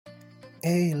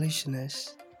Hey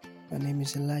listeners, my name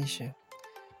is Elisha,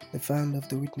 the founder of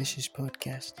the Witnesses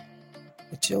podcast.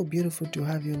 It's so beautiful to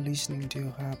have you listening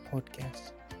to our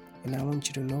podcast, and I want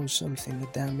you to know something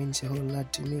that means a whole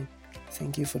lot to me.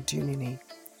 Thank you for tuning in.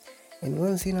 And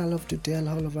one thing I love to tell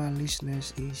all of our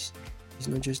listeners is it's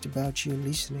not just about you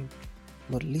listening,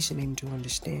 but listening to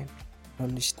understand.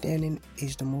 Understanding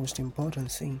is the most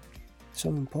important thing, so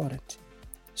important.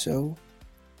 So,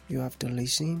 you have to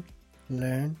listen,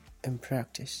 learn, and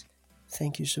practice.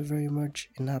 Thank you so very much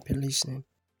and happy listening.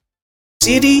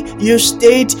 City, your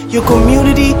state, your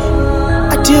community,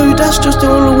 I tell you that's just the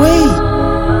only way.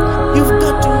 You've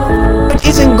got to know it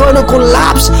isn't gonna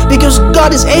collapse because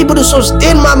God is able to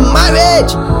sustain my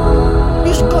marriage.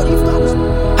 You've got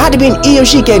to. Had it been he or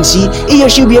she can see, he or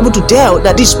she will be able to tell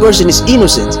that this person is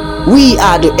innocent. We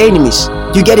are the enemies.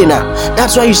 You get it now?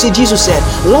 That's why you see Jesus said,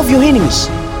 love your enemies.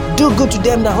 Do good to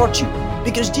them that hurt you.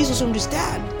 Because Jesus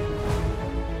understands.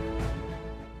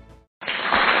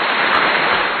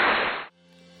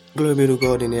 Glory be to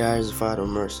God in the eyes of Father of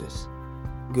mercies.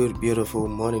 Good, beautiful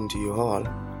morning to you all.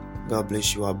 God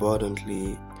bless you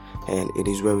abundantly, and it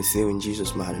is well with you in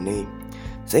Jesus' mighty name.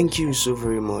 Thank you so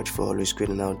very much for always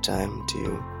creating out time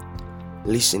to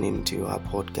listening to our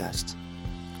podcast.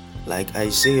 Like I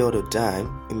say all the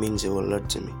time, it means a whole lot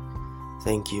to me.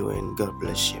 Thank you and God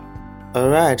bless you.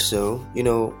 Alright, so,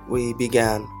 we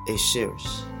began a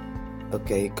series,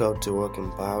 called To Walk in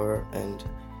Power, and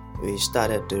we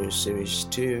started the series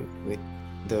 2 with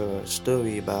the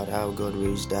story about how God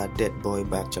raised that dead boy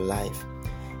back to life.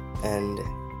 And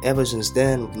ever since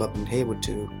then, we've not been able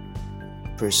to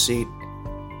proceed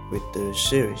with the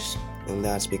series. And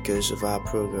that's because of our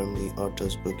program, the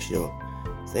Author's Book Show.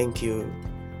 Thank you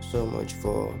so much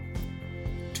for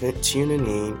tuning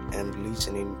in and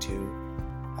listening to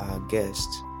our guest,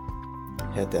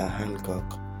 Heather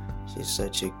Hancock. She's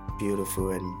such a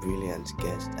beautiful and brilliant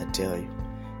guest, I tell you.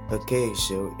 Okay,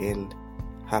 so in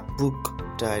her book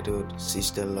titled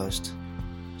Sister Lost,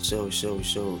 so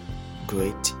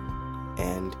great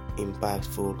and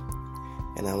impactful,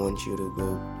 and I want you to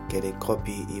go get a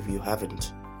copy if you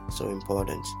haven't. So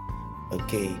important.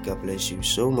 Okay, God bless you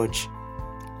so much.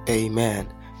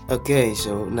 Amen. Okay,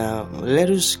 so now let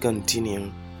us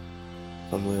continue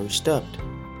from where we stopped.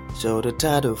 So the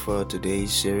title for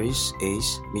today's series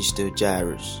is Mr.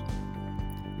 Jairus.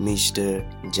 Mr.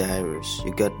 Jairus.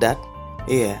 You got that?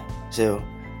 Yeah. So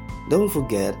don't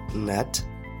forget that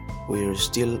we're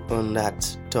still on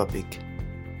that topic.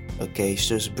 Okay,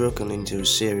 so it's broken into a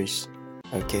series.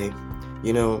 Okay.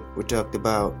 We talked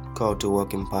about called to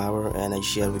walk in power, and I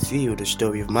shared with you the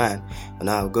story of mine and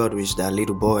how God raised that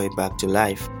little boy back to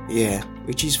life. Yeah,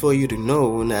 which is for you to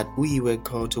know that we were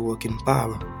called to walk in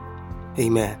power.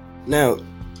 Amen. Now,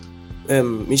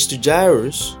 Mr.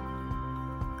 Jairus,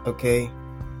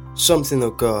 something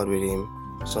occurred with him.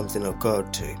 Something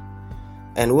occurred to him.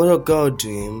 And what occurred to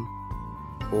him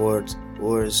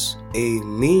was a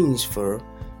means for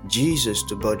Jesus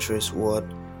to buttress what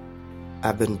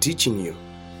I've been teaching you.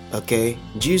 Okay?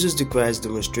 Jesus the Christ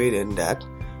demonstrated that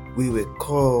we were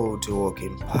called to walk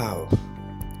in power.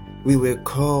 We were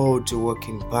called to walk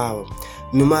in power.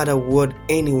 No matter what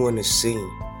anyone is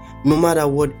saying, no matter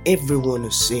what everyone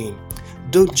is saying,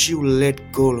 don't you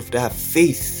let go of that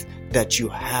faith that you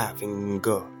have in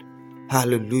God.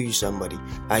 Hallelujah, somebody.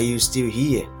 Are you still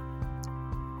here?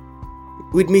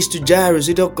 With Mr. Jairus,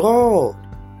 it occurred.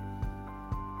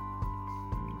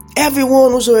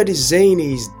 Everyone was already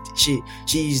saying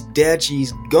she's dead,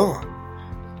 she's gone.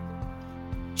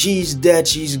 She's dead,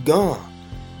 she's gone.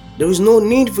 There is no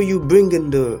need for you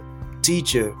bringing the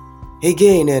teacher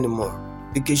again anymore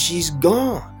because she's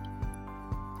gone.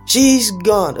 She's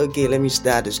gone. Okay, let me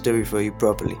start the story for you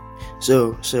properly.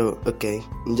 So,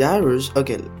 Jairus,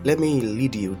 let me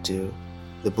lead you to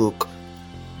the book.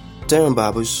 Turn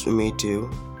Bibles with me to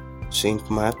St.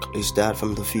 Mark. Let's start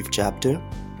from the 5th chapter.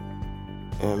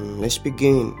 Let's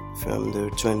begin from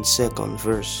the 22nd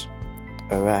verse.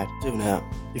 Alright, so now,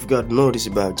 you've got to know this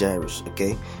about Jairus,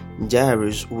 okay?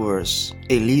 Jairus was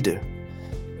a leader,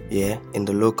 in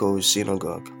the local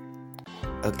synagogue.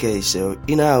 Okay, so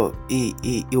he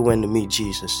went to meet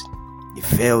Jesus. He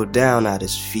fell down at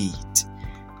his feet.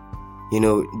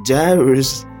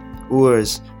 Jairus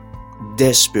was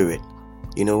desperate.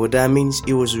 You know what that means?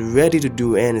 He was ready to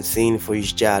do anything for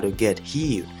his child to get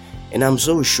healed. And I'm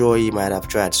so sure he might have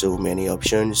tried so many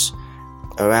options,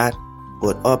 alright,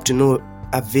 but up to no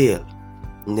avail.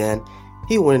 And then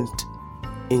he went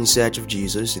in search of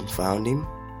Jesus and found him,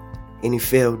 and he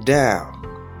fell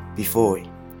down before him.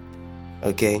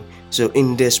 Okay, so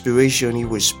in desperation, he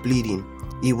was pleading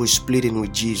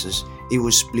with Jesus. he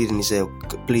was pleading. He said,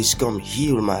 please come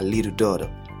heal my little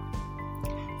daughter.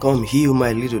 Come heal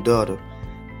my little daughter.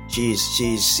 She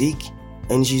is sick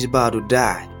and she's about to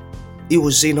die. He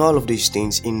was saying all of these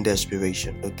things in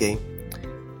desperation, okay?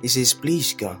 He says,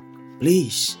 please come,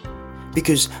 please.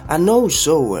 Because I know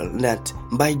so well that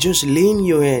by just laying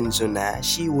your hands on her,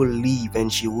 she will live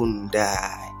and she won't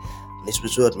die. This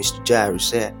was what Mr. Jairus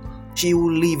said. She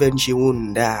will live and she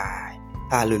won't die.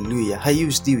 Hallelujah. Are you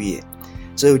still here?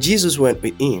 So Jesus went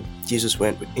with him.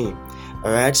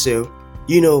 Alright, so,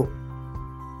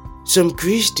 some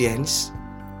Christians,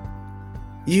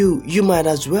 you might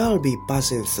as well be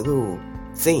passing through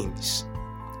things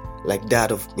like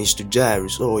that of Mr.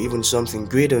 Jairus, or even something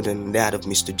greater than that of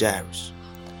Mr. Jairus.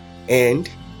 And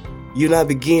you're not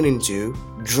beginning to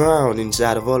drown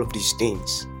inside of all of these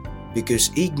things because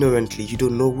ignorantly you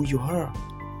don't know who you are.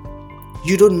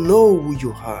 You don't know who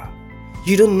you are.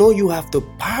 You don't know you have the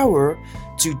power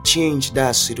to change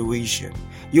that situation.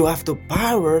 You have the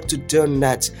power to turn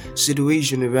that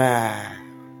situation around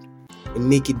and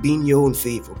make it be in your own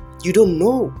favor. You don't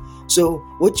know. So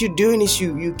what you're doing is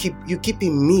you keep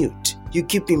him mute. You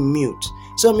keep him mute.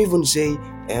 Some even say,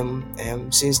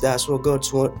 since that's what God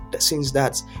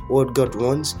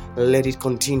wants, let it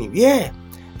continue. Yeah,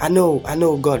 I know.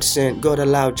 God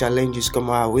allowed challenges come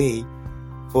our way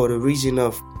for the reason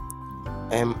of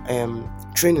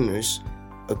training us.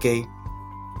 Okay,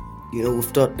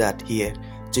 we've taught that here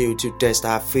to test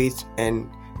our faith, and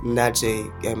that's a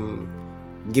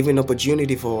giving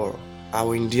opportunity for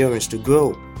our endurance to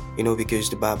grow. Because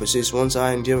the Bible says once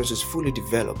our endurance is fully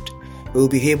developed, we'll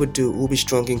be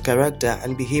strong in character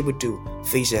and be able to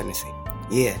face anything.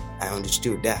 Yeah, I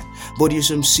understood that. But there's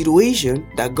some situation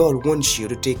that God wants you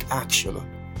to take action on.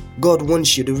 God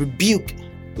wants you to rebuke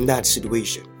that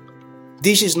situation.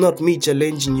 This is not me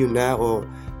challenging you now, or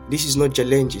this is not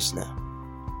challenges now.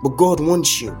 But God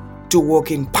wants you to walk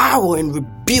in power and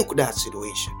rebuke that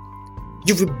situation.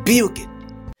 You rebuke it.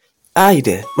 Hi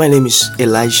there, my name is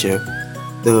Elisha,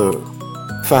 the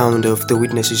founder of the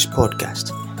Witnesses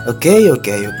podcast. Okay.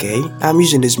 I'm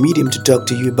using this medium to talk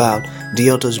to you about the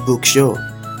Authors Book Show.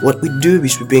 What we do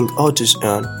is we bring authors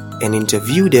on and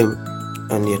interview them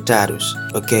on their titles.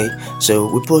 Okay, so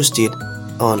we post it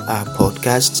on our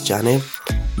podcast channel,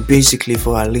 basically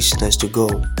for our listeners to go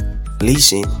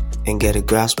listen and get a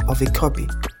grasp of a copy.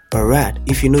 Alright,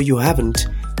 if you haven't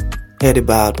heard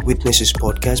about Witnesses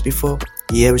podcast before,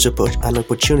 here is an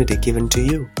opportunity given to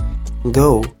you.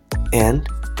 Go and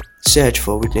search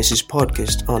for Witnesses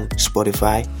podcast on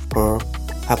Spotify or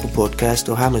Apple Podcast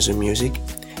or Amazon Music,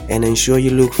 and ensure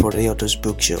you look for the Authors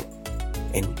Book Show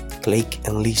and click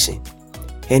and listen.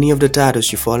 Any of the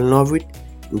titles you fall in love with,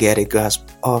 get a grasp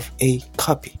of a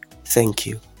copy. Thank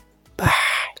you. Bye.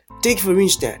 Take for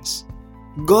instance,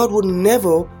 God would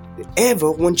never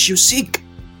ever want you sick.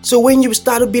 So when you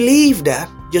start to believe that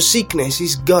your sickness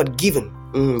is God given,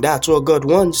 that's what God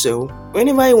wants. So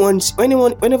whenever He wants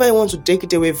to take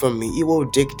it away from me, He will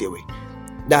take it away.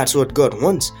 That's what God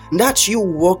wants. That's you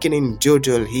walking in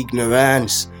total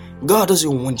ignorance. God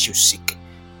doesn't want you sick.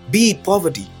 Be it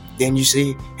poverty. Then you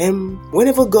say,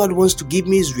 whenever God wants to give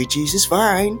me His riches, it's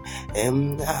fine.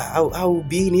 I will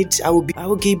be in it. I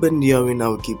will keep enduring.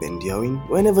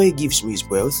 Whenever He gives me His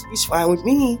wealth, it's fine with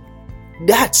me.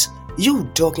 That's you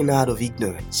talking out of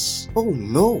ignorance. Oh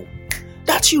no,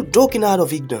 that's you talking out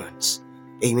of ignorance.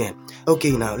 Amen.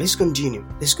 Okay, now let's continue.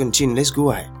 Let's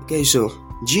go ahead. Okay, so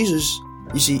Jesus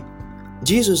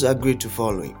agreed to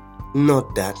follow Him.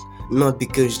 Not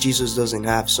because Jesus doesn't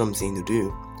have something to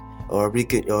do, or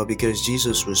because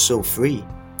Jesus was so free.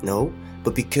 No,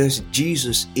 but because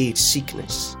Jesus ate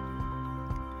sickness.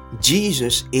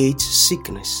 Jesus ate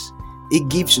sickness. He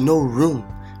gives no room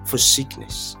for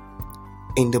sickness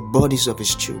in the bodies of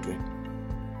His children,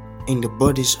 in the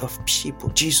bodies of people.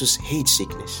 Jesus hates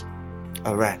sickness.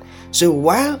 Alright, so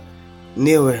while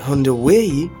they were on the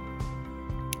way,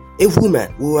 a woman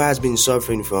who has been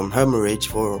suffering from hemorrhage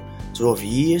for 12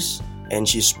 years, and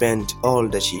she spent all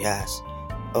that she had,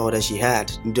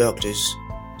 doctors,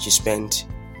 she spent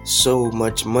so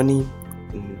much money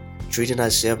treating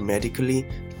herself medically,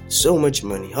 so much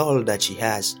money, all that she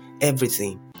has,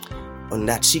 everything on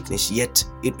that sickness, yet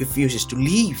it refuses to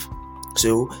leave.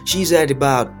 So she's heard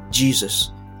about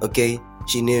Jesus. Okay,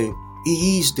 she knew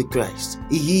He is the Christ,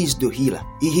 He is the healer,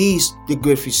 He is the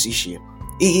great physician,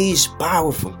 He is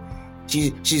powerful.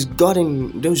 She's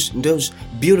gotten those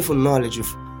beautiful knowledge of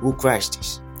who Christ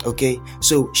is. Okay,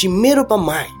 so she made up her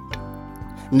mind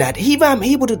that if I'm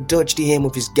able to touch the hem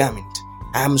of His garment,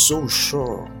 I'm so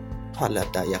sure.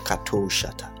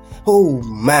 Oh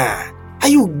man, Are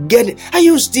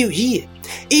you still here?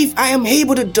 If I am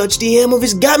able to touch the hem of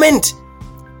his garment,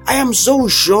 I am so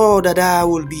sure that I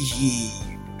will be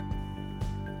healed.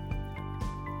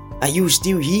 Are you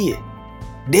still here?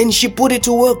 Then she put it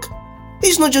to work.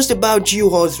 It's not just about you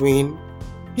authoring.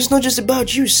 It's not just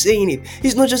about you saying it.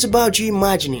 It's not just about you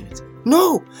imagining it.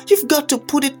 No, you've got to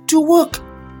put it to work.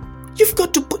 You've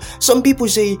got to put. Some people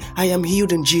say, I am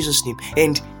healed in Jesus' name.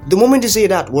 And the moment they say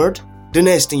that word, the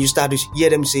next thing you start to hear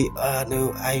them say,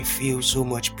 no, I feel so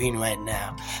much pain right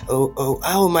now.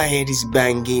 How my head is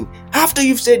banging. After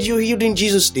you've said you're healed in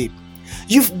Jesus' name,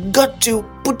 you've got to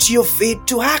put your faith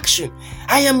to action.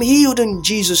 I am healed in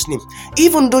Jesus' name.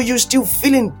 Even though you're still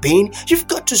feeling pain, you've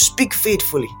got to speak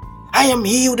faithfully. I am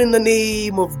healed in the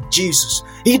name of Jesus.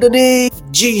 In the name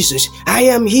of Jesus, I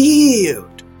am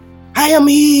healed. I am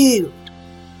healed.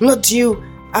 Not you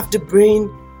after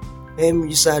praying.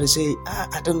 You start to say,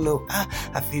 I don't know,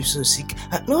 I feel so sick.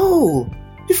 No,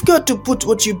 you've got to put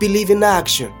what you believe in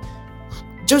action.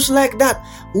 Just like that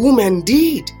woman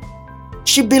did.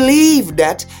 She believed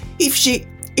that if she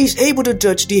is able to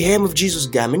touch the hem of Jesus'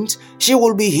 garment, she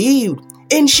will be healed.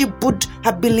 And she put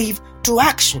her belief to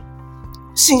action.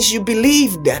 Since you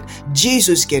believe that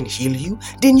Jesus can heal you,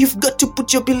 then you've got to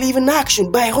put your belief in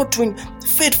action by uttering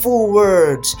faithful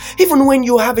words. Even when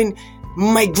you're having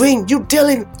migraine, you're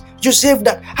telling yourself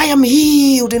that I am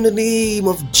healed in the name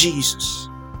of Jesus.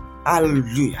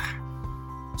 Hallelujah.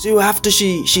 So after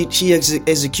she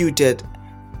executed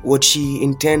what she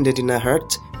intended in her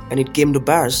heart, and it came to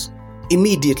pass,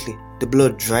 immediately the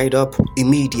blood dried up.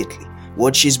 Immediately.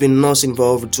 What she's been nursing for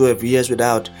over 12 years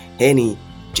without any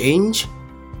change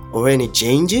or any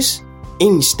changes,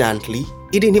 instantly,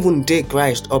 it didn't even take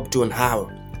Christ up to an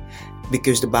hour,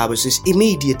 because the Bible says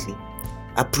immediately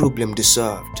a problem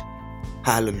dissolved.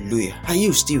 Hallelujah. Are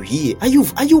you still here? Are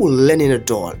you learning at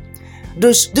all?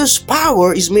 This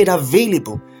power is made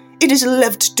available. It is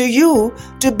left to you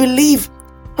to believe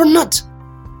or not.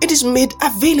 It is made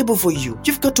available for you.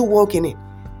 You've got to walk in it.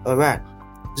 Alright.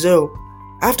 So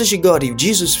after she got it,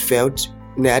 Jesus felt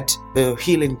that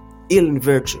healing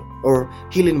virtue or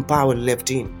healing power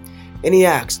left in. And he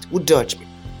asked, who touched me?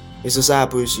 His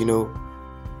disciples,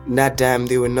 that time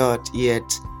they were not yet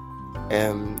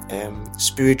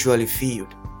spiritually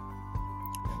filled,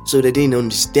 so they didn't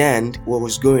understand what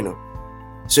was going on.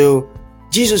 So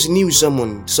Jesus knew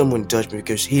someone touched me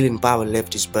because healing power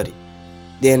left his body.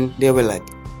 Then they were like,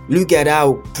 look at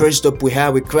how pressed up we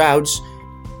are with crowds,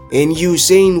 and you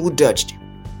saying who touched you?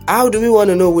 How do we want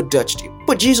to know who touched you?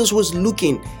 But Jesus was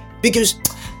looking, because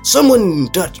someone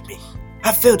touched me.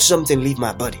 I felt something leave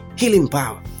my body. Healing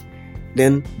power.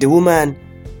 Then the woman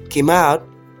came out,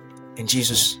 and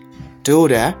Jesus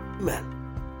told her, man,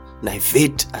 thy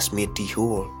faith has made thee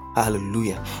whole.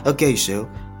 Hallelujah. Okay, so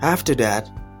after that,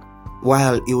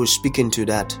 while he was speaking to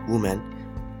that woman,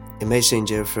 a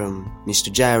messenger from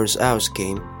Mr. Jairus' house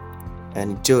came,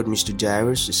 and he told Mr.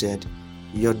 Jairus, he said,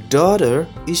 your daughter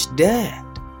is dead.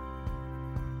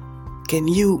 Can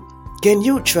you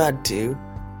try to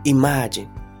imagine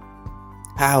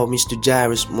how Mr.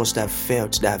 Jairus must have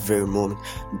felt that very moment?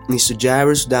 Mr.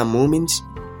 Jairus, that moment,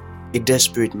 a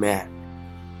desperate man.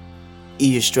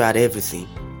 He has tried everything.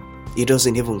 He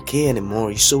doesn't even care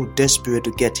anymore. He's so desperate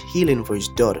to get healing for his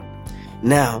daughter.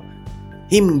 Now,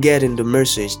 him getting the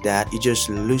message that he just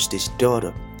lost his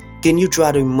daughter. Can you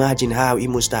try to imagine how he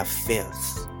must have felt?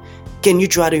 Can you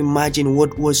try to imagine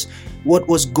what was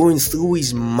going through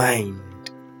his mind?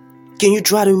 Can you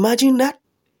try to imagine that?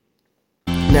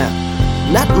 Now,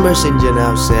 that messenger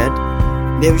now said,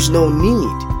 there is no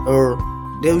need, or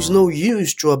there is no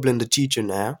use troubling the teacher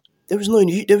now. There is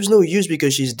no use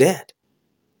because she's dead.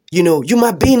 You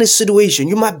might be in a situation,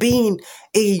 you might be in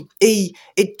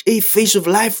a phase of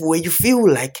life where you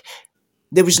feel like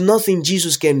there is nothing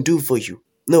Jesus can do for you.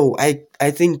 No,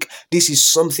 I think this is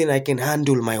something I can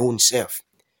handle my own self.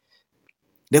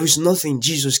 There is nothing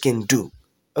Jesus can do.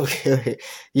 Okay.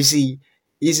 You see,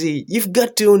 you've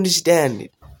got to understand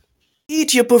it.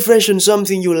 It's your profession,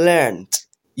 something you learned.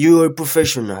 You're a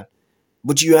professional,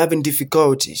 but you're having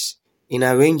difficulties in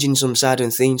arranging some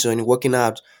certain things or in working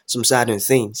out some certain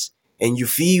things, and you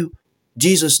feel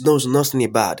Jesus knows nothing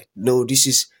about it. No, this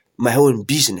is my own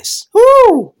business.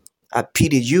 Woo! I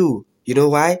pity you. You know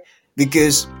why?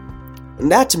 Because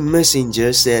that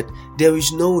messenger said there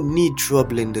is no need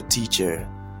troubling the teacher.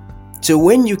 So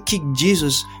when you kick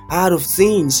Jesus out of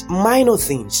things, minor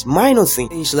things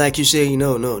like you say,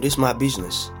 no, this is my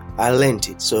business. I learned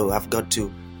it, so I've got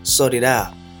to sort it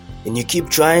out. And you keep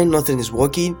trying, nothing is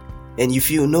working, and you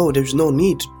feel, no, there's no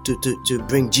need to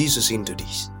bring Jesus into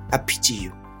this. I pity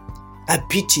you. I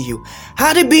pity you.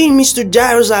 Had it been Mr.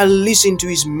 Jairus had listened to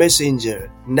his messenger,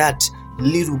 that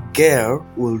little girl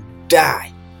will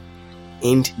die.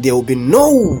 And there will be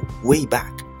no way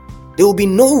back. There will be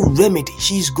no remedy.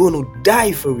 She's going to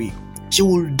die for you. She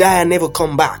will die and never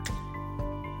come back.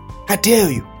 I tell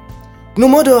you, no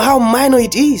matter how minor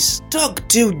it is, talk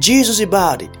to Jesus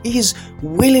about it. He is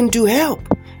willing to help.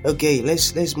 Okay,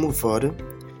 let's move further.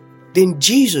 Then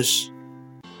Jesus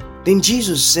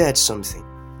said something.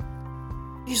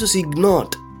 Jesus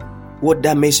ignored what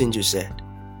that messenger said.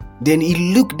 Then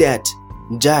he looked at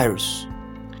Jairus.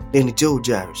 Then he told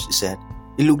Jairus,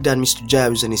 he looked at Mr.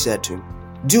 Jairus and he said to him,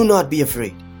 do not be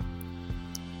afraid.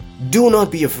 Do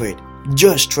not be afraid.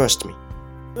 Just trust me.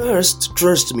 First,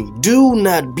 trust me. Do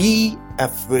not be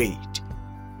afraid.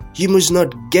 You must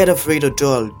not get afraid at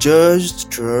all.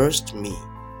 Just trust me.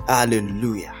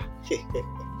 Hallelujah.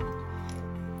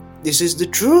 This is the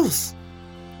truth.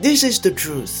 This is the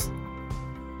truth.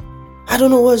 I don't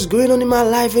know what's going on in my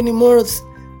life anymore.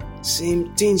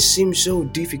 Same things seem so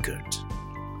difficult.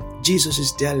 Jesus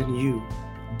is telling you,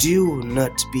 do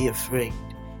not be afraid.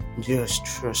 Just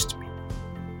trust me.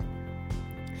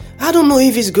 I don't know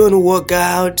if it's going to work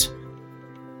out.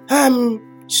 I'm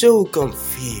so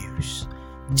confused.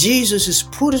 Jesus is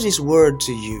putting his word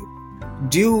to you.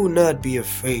 Do not be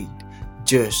afraid.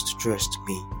 Just trust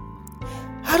me.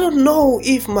 I don't know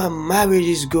if my marriage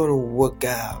is going to work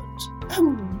out.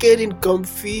 I'm getting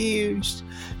confused.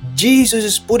 Jesus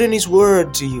is putting his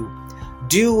word to you.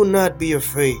 Do not be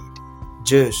afraid.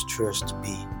 Just trust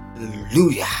me.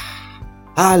 Hallelujah.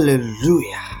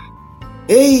 Hallelujah.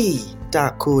 Hey,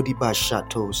 Takodi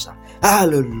Bashatosa.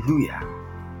 Hallelujah.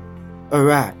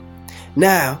 Alright.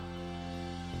 Now,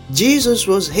 Jesus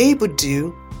was able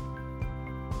to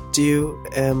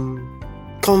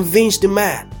convince the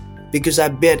man. Because I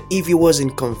bet if he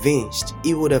wasn't convinced,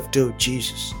 he would have told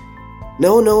Jesus,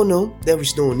 No, there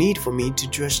is no need for me to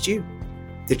trust you.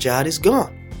 The child is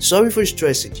gone. Sorry for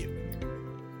stressing you.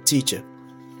 Teacher,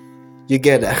 you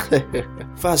get that?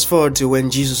 Fast forward to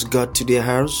when Jesus got to their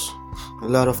house. A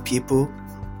lot of people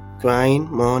crying,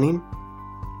 mourning.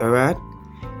 Alright?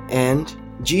 And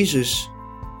Jesus,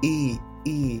 he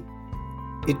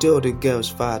told the girl's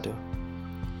father.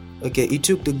 Okay, he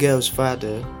took the girl's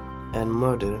father and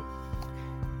mother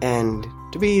and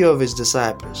 3 of his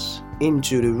disciples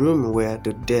into the room where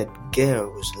the dead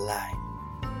girl was lying.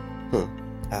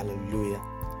 Hallelujah.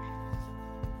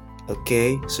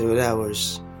 Okay, so that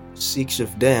was 6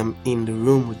 of them in the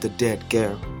room with the dead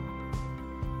girl.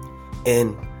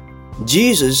 And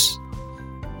Jesus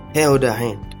held her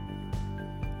hand,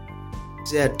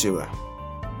 said to her,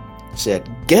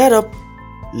 get up,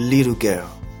 little girl.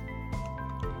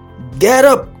 Get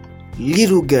up,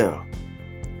 little girl.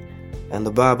 And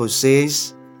the Bible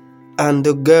says, and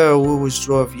the girl who was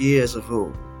 12 years of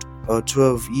old, or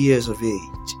 12 years of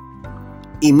age,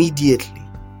 immediately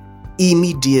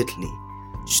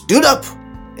stood up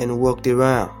and walked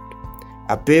around.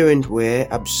 Her parents were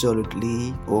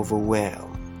absolutely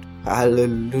overwhelmed.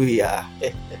 Hallelujah.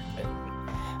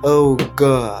 Oh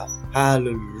God.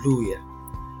 Hallelujah.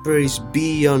 Praise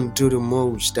be unto the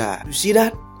Most High. You see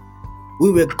that?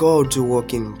 We were called to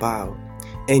walk in power,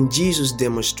 and Jesus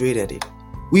demonstrated it.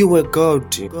 We were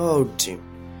called to.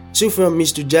 So from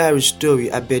Mr. Jairus'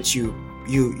 story, I bet you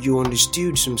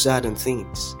understood some certain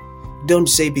things. Don't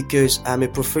say because I'm a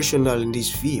professional in this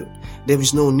field, there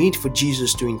is no need for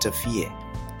Jesus to interfere.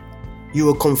 You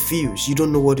are confused. You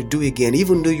don't know what to do again,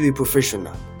 even though you're a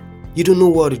professional. You don't know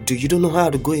what to do. You don't know how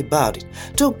to go about it.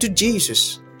 Talk to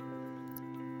Jesus.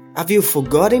 Have you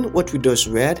forgotten what we just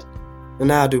read? And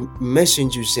how the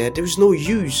messenger said there is no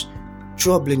use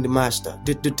troubling the master,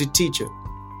 the teacher.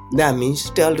 That means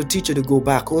tell the teacher to go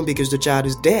back home because the child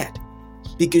is dead.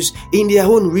 Because in their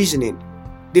own reasoning,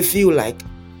 they feel like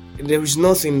there is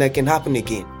nothing that can happen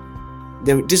again.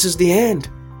 This is the end.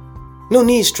 No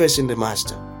need stressing the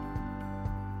master.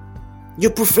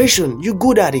 Your profession, you're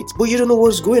good at it, but you don't know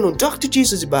what's going on. Talk to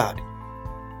Jesus about it.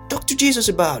 Talk to Jesus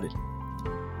about it.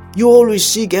 You always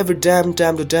sick every time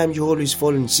to time, you always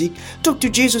falling sick. Talk to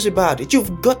Jesus about it.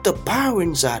 You've got the power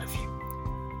inside of you.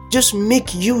 Just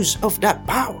make use of that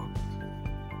power.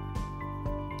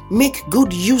 Make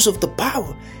good use of the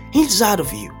power inside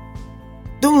of you.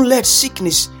 Don't let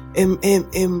sickness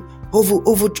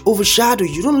overshadow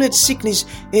you. Don't let sickness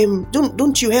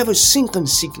don't you ever sink on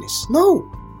sickness. No,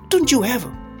 don't you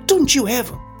ever.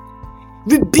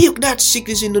 Rebuke that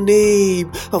sickness in the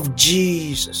name of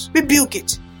Jesus. Rebuke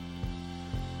it.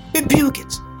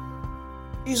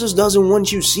 Jesus doesn't want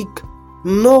you sick.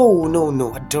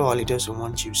 No, at all. He doesn't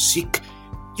want you sick.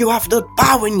 You have that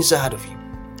power inside of you.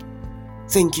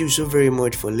 Thank you so very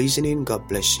much for listening. God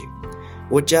bless you.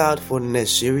 Watch out for the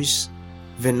next series,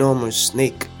 Venomous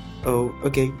Snake.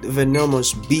 The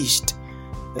Venomous Beast.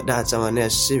 That's our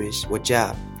next series. Watch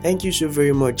out. Thank you so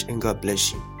very much and God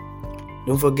bless you.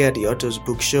 Don't forget the Author's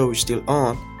Book Show is still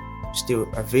on, still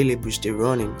available, still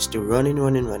running.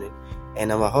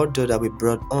 And our author that we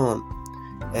brought on,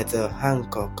 Heather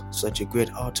Hancock, such a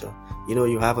great author.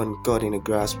 You haven't gotten a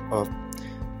grasp of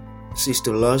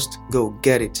Sister Lust, go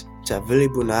get it. It's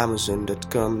available on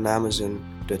Amazon.com and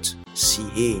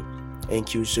Amazon.ca.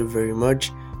 Thank you so very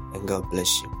much and God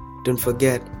bless you. Don't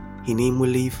forget, in Him we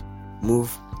live,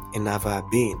 move, and have our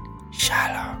being.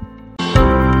 Shalom.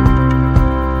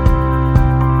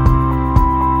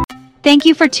 Thank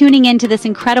you for tuning in to this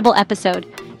incredible episode.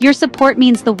 Your support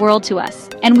means the world to us,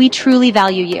 and we truly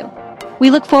value you. We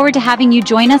look forward to having you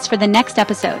join us for the next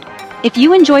episode. If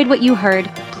you enjoyed what you heard,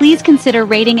 please consider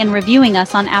rating and reviewing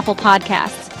us on Apple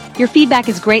Podcasts. Your feedback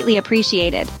is greatly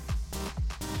appreciated.